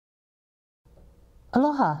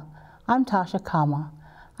Aloha, I'm Tasha Kama.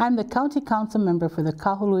 I'm the County Council member for the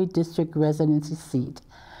Kahului District Residency seat.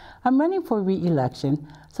 I'm running for re-election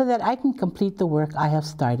so that I can complete the work I have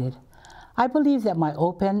started. I believe that my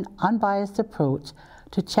open, unbiased approach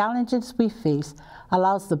to challenges we face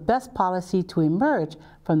allows the best policy to emerge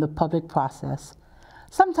from the public process.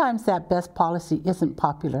 Sometimes that best policy isn't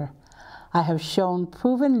popular. I have shown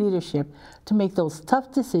proven leadership to make those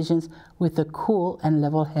tough decisions with a cool and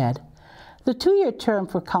level head. The 2-year term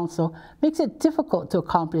for council makes it difficult to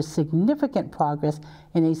accomplish significant progress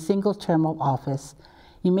in a single term of office.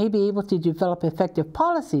 You may be able to develop effective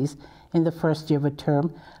policies in the first year of a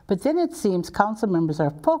term, but then it seems council members are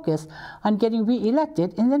focused on getting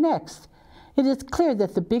re-elected in the next. It is clear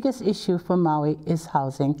that the biggest issue for Maui is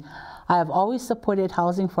housing. I have always supported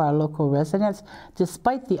housing for our local residents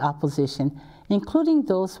despite the opposition, including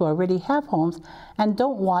those who already have homes and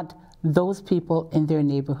don't want those people in their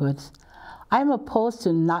neighborhoods. I am opposed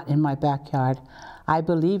to not in my backyard. I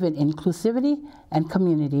believe in inclusivity and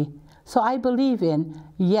community, so I believe in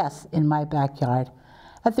yes in my backyard.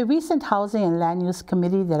 At the recent Housing and Land Use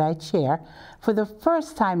Committee that I chair, for the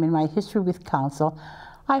first time in my history with Council,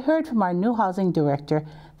 I heard from our new housing director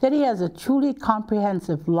that he has a truly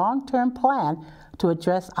comprehensive long-term plan to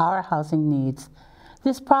address our housing needs.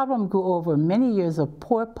 This problem grew over many years of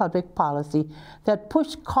poor public policy that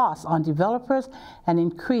pushed costs on developers and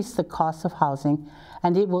increased the cost of housing,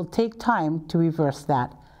 and it will take time to reverse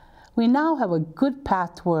that. We now have a good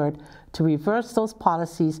path toward to reverse those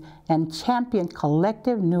policies and champion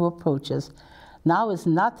collective new approaches. Now is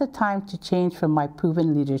not the time to change from my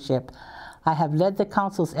proven leadership. I have led the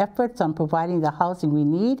Council's efforts on providing the housing we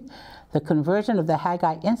need, the conversion of the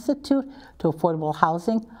Haggai Institute to affordable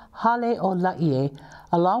housing, Hale o Laie,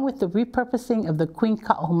 along with the repurposing of the Queen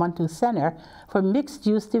Ka'ahumantu Center for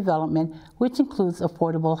mixed-use development, which includes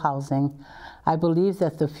affordable housing. I believe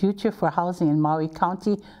that the future for housing in Maui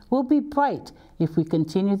County will be bright if we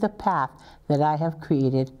continue the path that I have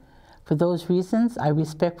created. For those reasons, I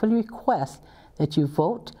respectfully request that you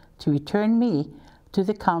vote to return me to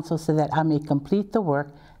the Council so that I may complete the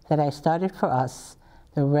work that I started for us,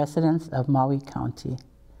 the residents of Maui County.